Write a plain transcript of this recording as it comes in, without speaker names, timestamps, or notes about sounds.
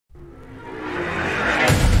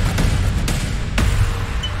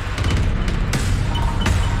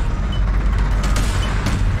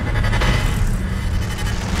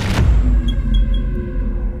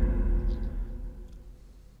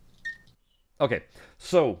Okay,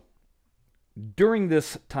 so during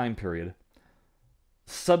this time period,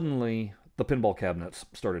 suddenly the pinball cabinets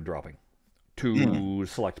started dropping Mm. to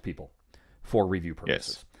select people for review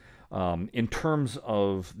Yes. purposes. In terms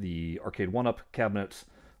of the Arcade 1-Up cabinets,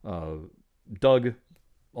 uh, Doug,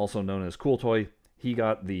 also known as Cool Toy, he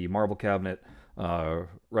got the Marvel cabinet.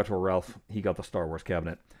 Retro Ralph, he got the Star Wars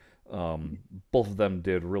cabinet. Both of them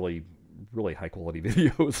did really high quality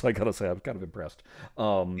videos. I gotta say, I'm kind of impressed.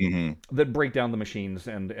 Hmm. That break down the machines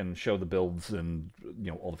and show the builds and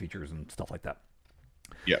all the features and stuff like that.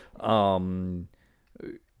 Yeah. Um,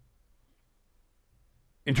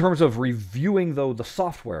 in terms of reviewing though the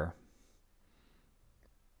software,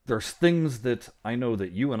 there's things that I know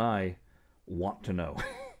that you and I want to know,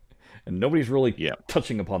 and nobody's really Yeah.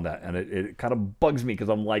 touching upon that, and it kind of bugs me because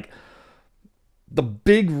I'm like, the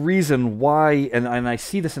big reason why, and I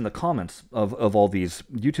see this in the comments of all these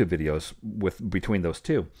YouTube videos with between those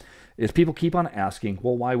two, is people keep on asking,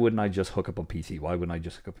 well, why wouldn't I just hook up a PC? Why wouldn't I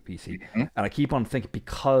just hook up a PC? Mhm. And I keep on thinking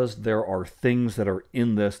because there are things that are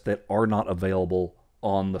in this that are not available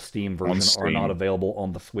on the Steam On version, are not Steam. available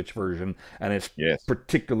on the Switch version, and it's Yes.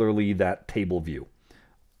 particularly that table view.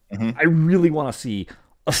 Hmm. I really want to see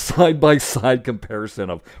a side by side comparison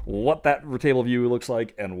of what that table view looks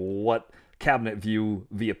like and what cabinet view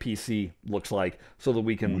via PC looks like so that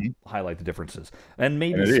we can Hmm. highlight the differences and And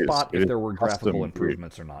maybe it is. spot It if is there were graphical custom view.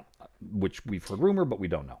 improvements or not, which we've heard rumor, but we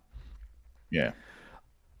don't know. Yeah.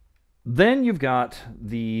 Then you've got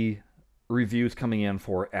the reviews coming in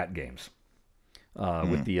for At Games with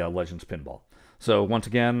Mm. the Legends Pinball. So once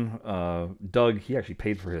again, Doug, he actually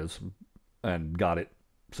paid for his and got it,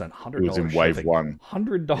 sent It was in $100 wave shipping. one.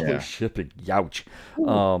 $100 Yeah. shipping. Youch.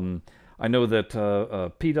 Ooh. I know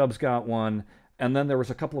that P Dub's got one, and then there was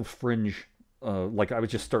a couple of fringe. Like I was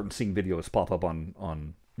just starting seeing videos pop up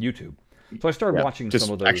on YouTube, so I started Yeah. watching some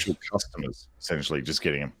Just of those. actual customers, essentially, just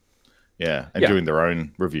getting them. Yeah, and Yeah, doing their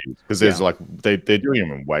own reviews because there's yeah, like they're doing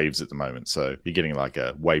them in waves at the moment. So you're getting like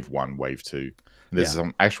a wave one, wave two, and there's yeah.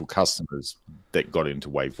 some actual customers that got into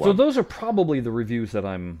wave So one. those are probably the reviews that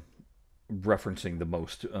I'm referencing the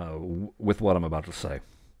most with what I'm about to say.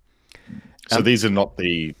 So And these are not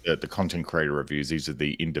the content creator reviews; these are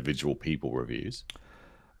the individual people reviews.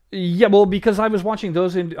 yeah, well, because I was watching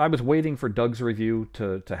those, I was waiting for Doug's review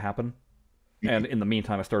to happen, and in the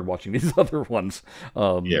meantime, I started watching these other ones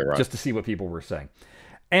Yeah, right. just to see what people were saying.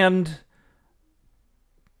 And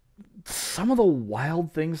some of the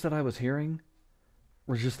wild things that I was hearing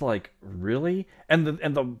were just like, really? And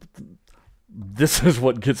the this is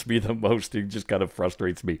what gets me the most. It just kind of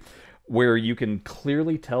frustrates me, where you can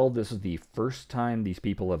clearly tell this is the first time these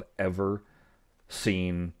people have ever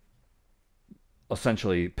seen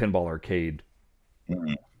essentially pinball arcade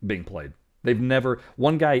Mhm. being played. They've never.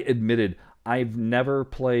 One guy admitted, "I've never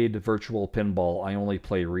played virtual pinball. I only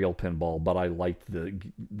play real pinball, but I liked the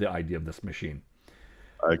idea of this machine."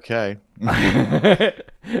 Okay.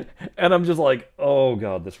 And I'm just like, "Oh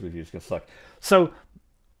god, this review's gonna suck." So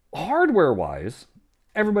hardware wise,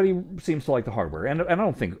 everybody seems to like the hardware, and I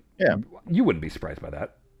don't think Yeah. you wouldn't be surprised by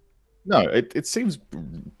that. No, it seems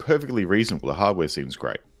perfectly reasonable. The hardware seems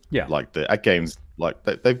great. Yeah, Like the at games, like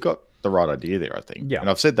they've got the right idea there, I think. yeah, And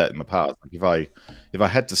I've said that in the past. Like if I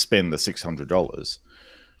had to spend the $600,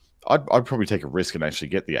 I'd probably take a risk and actually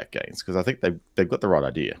get the at games because I think they've got the right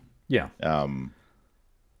idea. yeah. Um,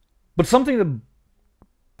 But something that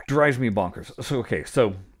drives me bonkers. So okay,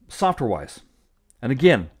 so software wise, and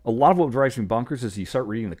again, a lot of what drives me bonkers is you start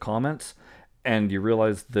reading the comments and you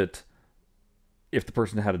realize that if the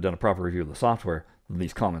person had done a proper review of the software, then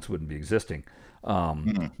these comments wouldn't be existing.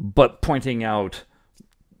 mhm. But pointing out,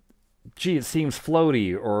 gee, it seems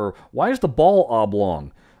floaty, or why is the ball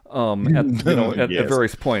oblong? At at Yes.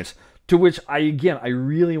 various points. To which I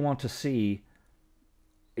really want to see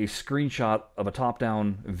a screenshot of a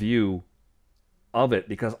top-down view of it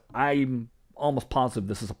because I'm almost positive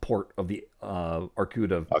this is a port of the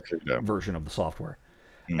Arcuda Okay. Yeah. version of the software.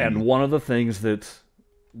 And Mhm. one of the things that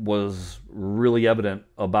was really evident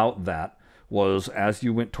about that was as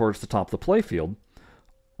you went towards the top of the playfield,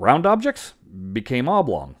 round objects became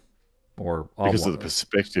oblong or Because of the oblong.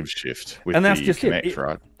 perspective shift with And that's the just it. Connect,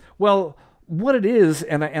 right? Well, what it is,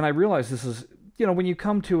 and I realize this is, when you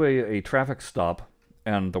come to a traffic stop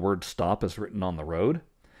and the word stop is written on the road,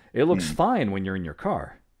 it looks Mm. fine when you're in your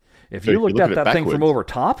car. If But you if you looked look at at it that thing from backwards, over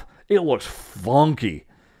top, it looks funky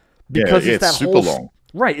yeah, because yeah, it's it's that super whole long.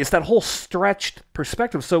 right. It's that whole stretched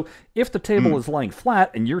perspective. So if the table Mm. is lying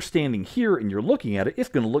flat and you're standing here and you're looking at it, it's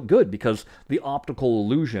going to look good because the optical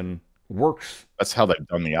illusion works. That's how they've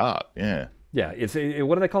done the art. Yeah. Yeah,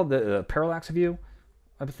 what do they call it? The parallax view?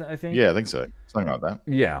 I think. Yeah, I think so. Something like that.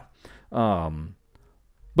 Yeah.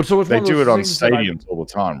 But so it's They one of do those it on things that stadiums all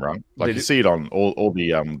the time, right? Like they you do. see it on all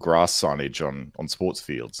the grass signage on sports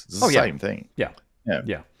fields. It's the Oh yeah, same thing. yeah, Yeah.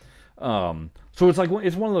 yeah. So it's like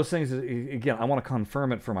it's one of those things. Again, I want to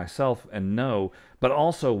confirm it for myself and know, but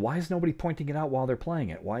also, why is nobody pointing it out while they're playing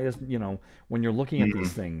it? Why is when you're looking at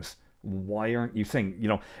these Mm. things, why aren't you saying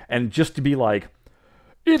And just to be like,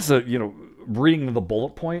 it's a reading the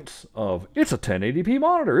bullet points of it's a 1080p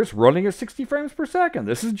monitor. It's running at 60 frames per second.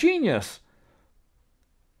 This is genius.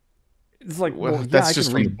 It's like, Well, well, yeah, that's I can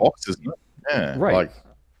just from the read box, isn't it? Yeah, right,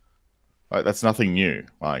 like that's nothing new.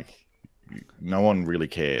 Like no one really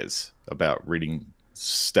cares about reading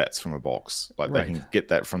stats from a box. Like they right, can get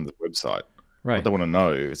that from the website. What right. they want to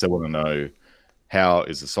know is they want to know how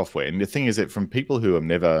is the software. And the thing is that from people who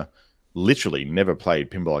have literally never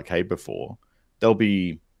played Pinball Arcade before, they'll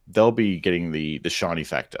be getting the shiny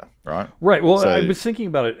factor, right? Right. Well, I So was thinking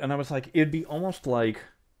about it, and I was like, it'd be almost like,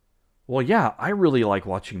 well, yeah, I really like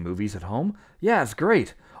watching movies at home. Yeah, it's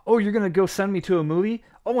great. Oh, you're gonna go send me to a movie?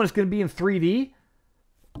 Oh, and it's gonna be in 3D.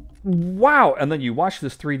 Wow! And then you watch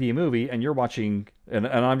this 3D movie, and you're watching, and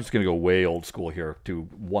I'm just gonna go way old school here to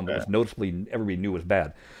one that yeah, was noticeably everybody knew was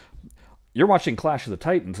bad. You're watching Clash of the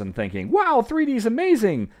Titans and thinking, "Wow, 3D is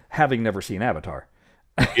amazing," having never seen Avatar.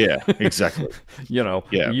 yeah, exactly.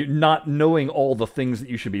 Yeah, You not knowing all the things that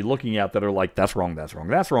you should be looking at that are like, that's wrong, that's wrong,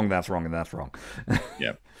 that's wrong, that's wrong, and that's wrong.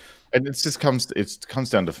 yeah. And it comes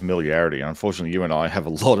down to familiarity. Unfortunately, you and I have a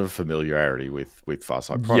lot of familiarity with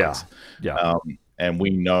Farsight Yeah, products, yeah. and we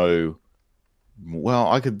know.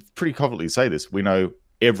 Well, I could pretty confidently say this: we know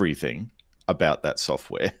everything about that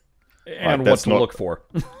software. Like And what to look for.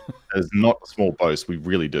 that's not a small boast. We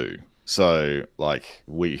really do. So, like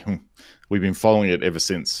we've been following it ever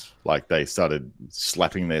since like they started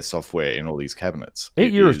slapping their software in all these cabinets.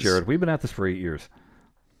 8 years, Jared. We've been at this for 8 years.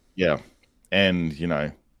 Yeah, and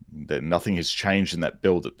that nothing has changed in that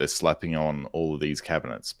build that they're slapping on all of these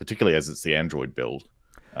cabinets, particularly as it's the Android build.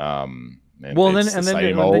 And Well, it's the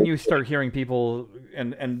same and then old. you start hearing people,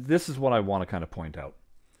 and this is what I want to kind of point out.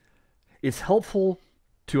 It's helpful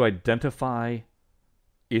to identify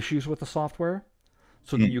issues with the software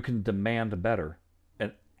so that Mm, you can demand better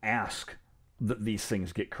and ask that these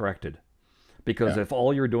things get corrected. Because yeah, if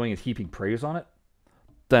all you're doing is heaping praise on it,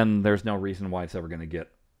 then there's no reason why it's ever going to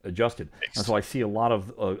get adjusted. And so I see a lot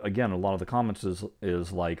of again, a lot of the comments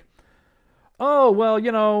is like, oh well,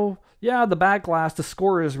 yeah, the back glass, the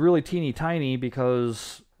score is really teeny tiny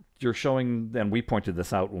because you're showing. And we pointed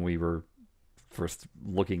this out when we were first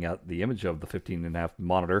looking at the image of the 15.5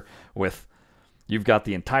 monitor with you've got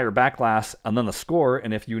the entire back glass and then the score.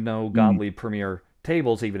 And if you know mm, Gottlieb Premier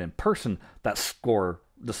tables, even in person, that score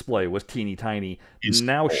display was teeny tiny. is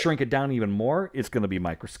Now shrink it down even more, it's going to be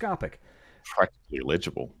microscopic. practically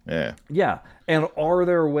illegible. Yeah, Yeah. And are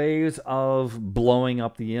there ways of blowing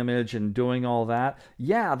up the image and doing all that?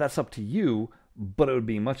 Yeah, that's up to you, but it would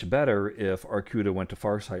be much better if Arcuda went to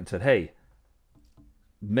Farsight and said, hey,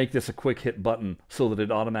 make this a quick hit button so that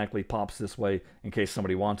it automatically pops this way in case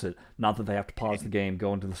somebody wants it. Not that they have to pause the game,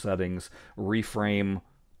 go into the settings, reframe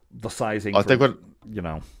the sizing like for,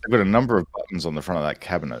 they've got a number of buttons on the front of that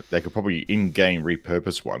cabinet. They could probably in-game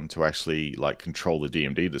repurpose one to actually like control the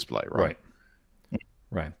DMD display, right? right,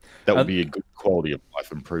 right. That would Uh, be a good quality of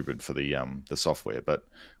life improvement for the software. But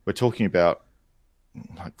we're talking about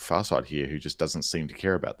like Farsight here, who just doesn't seem to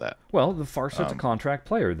care about that. well, the Farsight's a contract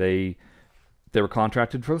player. They were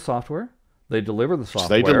contracted for the software. They deliver the So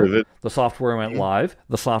they software. delivered. The software went live.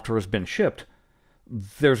 The software has been shipped.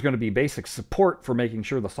 There's going to be basic support for making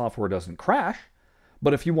sure the software doesn't crash.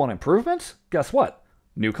 But if you want improvements, guess what?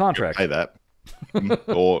 New contract. Pay that,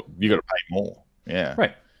 or you got to pay more. Yeah.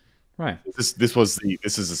 Right. Right. This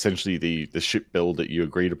is essentially the ship build that you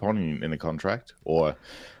agreed upon in the contract, or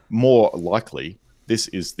more likely, this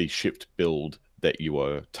is the shipped build that you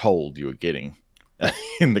were told you were getting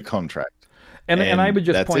in the contract. And I And would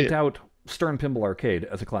just that's point it. out Stern Pinball Arcade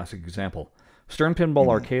as a classic example. Stern Pinball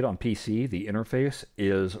Arcade on PC, the interface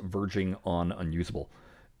is verging on unusable.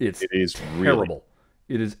 It's It is really terrible.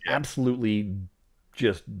 It is absolutely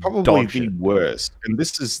just probably dog the shit. worst. And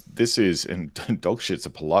this is and dog shit's a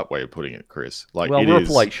polite way of putting it, Chris. Like Well, it we're a is,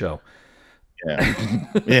 polite show. yeah,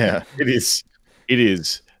 yeah. It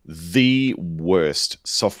is the worst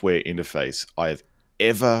software interface I have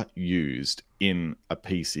ever used in a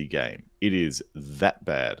PC game. It is that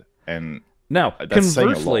bad, and Now, that's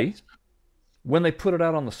saying a lot. conversely, when they put it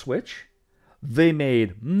out on the Switch, they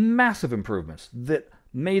made massive improvements that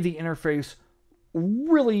made the interface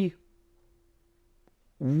really,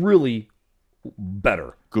 really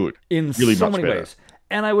better Good, in really so much many better. ways.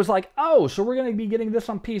 And I was like, oh, so we're going to be getting this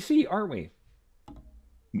on PC, aren't we?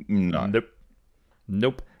 No. Nope.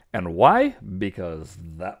 Nope. And why? Because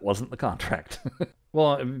that wasn't the contract.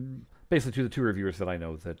 Well, basically, to the two reviewers that I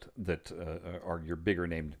know that are your bigger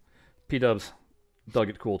named P-Dubs, Doug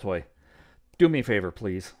at Cool Toy, do me a favor,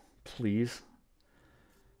 please. Please.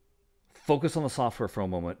 Focus on the software for a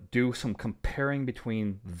moment. Do some comparing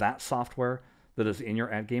between that software that is in your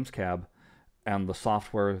At Games cab and the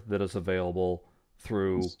software that is available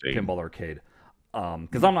through Steam. Pinball Arcade.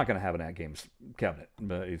 Because I'm not going to have an At Games cabinet.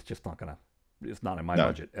 It's just not going to. It's not in my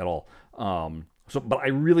budget at all. But I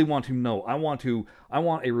really want to know. I want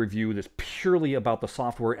a review that's purely about the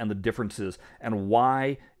software and the differences and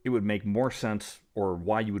why it would make more sense or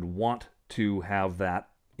why you would want to have that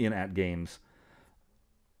in At Games.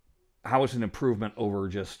 How it's an improvement over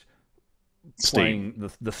just Steam.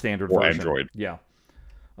 playing the standard Or version. Android. Yeah.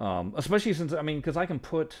 Especially since, because I can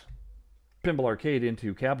put Pinball Arcade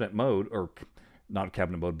into cabinet mode, or not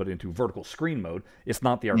cabinet mode, but into vertical screen mode. It's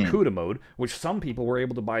not the Arcuda mode, which some people were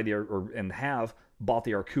able to buy and have bought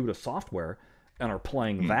the Arcuda software and are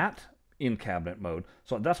playing that in cabinet mode.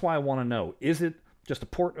 So that's why I want to know, is it just a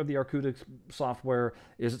port of the Arcuda software?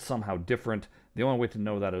 Is it somehow different? The only way to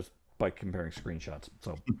know that is by comparing screenshots.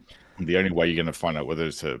 So the only way you're going to find out whether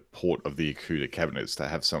it's a port of the Akuda cabinet is to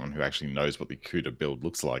have someone who actually knows what the Akuda build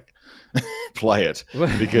looks like play it,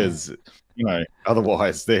 because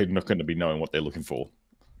otherwise they're not going to be knowing what they're looking for.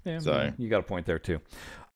 Yeah, so you got a point there too.